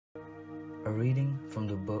A reading from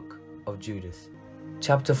the book of Judith.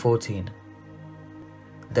 Chapter 14.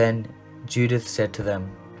 Then Judith said to them,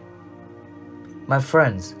 "My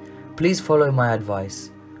friends, please follow my advice.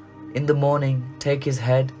 In the morning, take his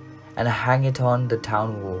head and hang it on the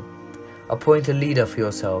town wall. Appoint a leader for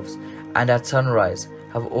yourselves, and at sunrise,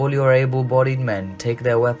 have all your able-bodied men take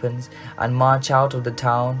their weapons and march out of the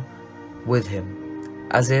town with him,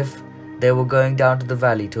 as if they were going down to the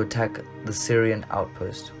valley to attack the Syrian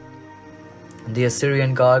outpost. The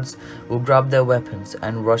Assyrian guards will grab their weapons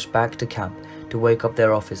and rush back to camp to wake up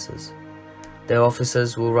their officers. Their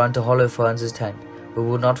officers will run to Holofernes' tent, but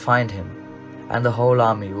will not find him, and the whole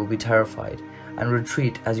army will be terrified and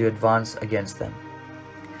retreat as you advance against them.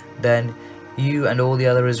 Then you and all the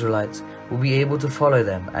other Israelites will be able to follow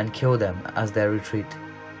them and kill them as they retreat.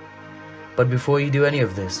 But before you do any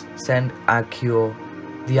of this, send Achior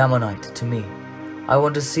the Ammonite to me. I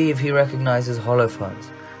want to see if he recognizes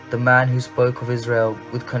Holofernes, the man who spoke of Israel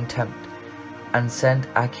with contempt, and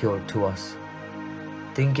sent Achior to us,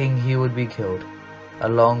 thinking he would be killed,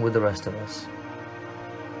 along with the rest of us."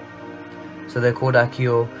 So they called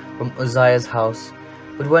Achior from Uzziah's house,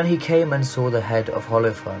 but when he came and saw the head of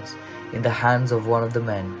Holofernes in the hands of one of the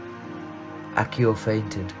men, Achior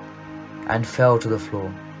fainted and fell to the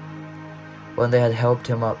floor. When they had helped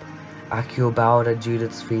him up, Achior bowed at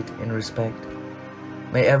Judith's feet in respect.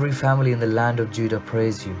 "May every family in the land of Judah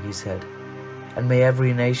praise you," he said, "and may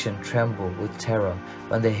every nation tremble with terror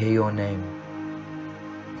when they hear your name.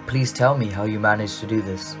 Please tell me how you managed to do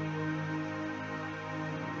this."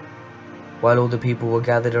 While all the people were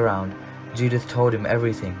gathered around, Judith told him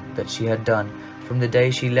everything that she had done from the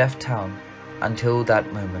day she left town until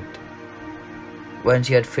that moment. When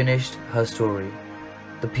she had finished her story,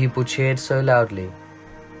 the people cheered so loudly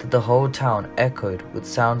that the whole town echoed with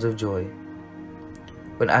sounds of joy.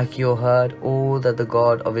 When Achior heard all that the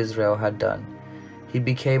God of Israel had done, he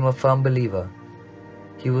became a firm believer.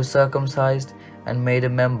 He was circumcised and made a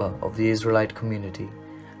member of the Israelite community,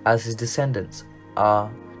 as his descendants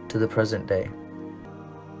are to the present day.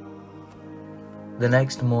 The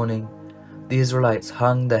next morning, the Israelites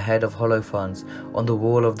hung the head of Holofernes on the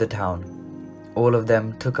wall of the town. All of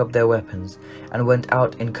them took up their weapons and went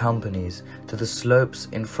out in companies to the slopes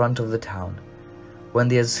in front of the town. When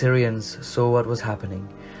the Assyrians saw what was happening,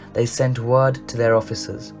 they sent word to their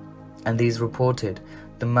officers, and these reported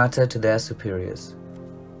the matter to their superiors.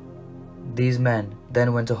 These men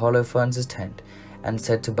then went to Holofernes' tent and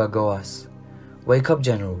said to Bagoas, "Wake up,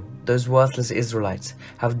 General, those worthless Israelites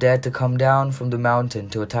have dared to come down from the mountain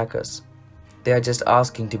to attack us. They are just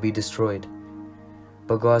asking to be destroyed."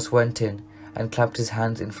 Bagoas went in and clapped his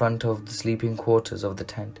hands in front of the sleeping quarters of the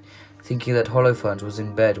tent, thinking that Holofernes was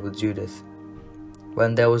in bed with Judith.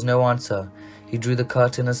 When there was no answer, he drew the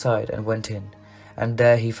curtain aside and went in, and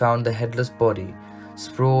there he found the headless body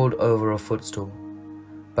sprawled over a footstool.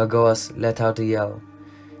 Bagoas let out a yell.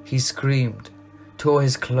 He screamed, tore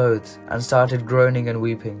his clothes, and started groaning and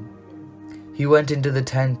weeping. He went into the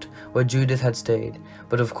tent where Judith had stayed,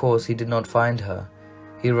 but of course he did not find her.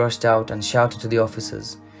 He rushed out and shouted to the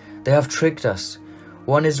officers, "They have tricked us!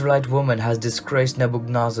 One Israelite woman has disgraced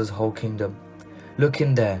Nebuchadnezzar's whole kingdom. Look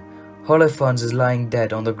in there! Holofernes is lying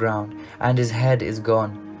dead on the ground, and his head is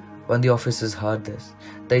gone." When the officers heard this,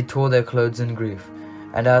 they tore their clothes in grief,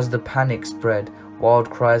 and as the panic spread, wild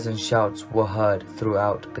cries and shouts were heard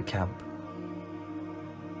throughout the camp.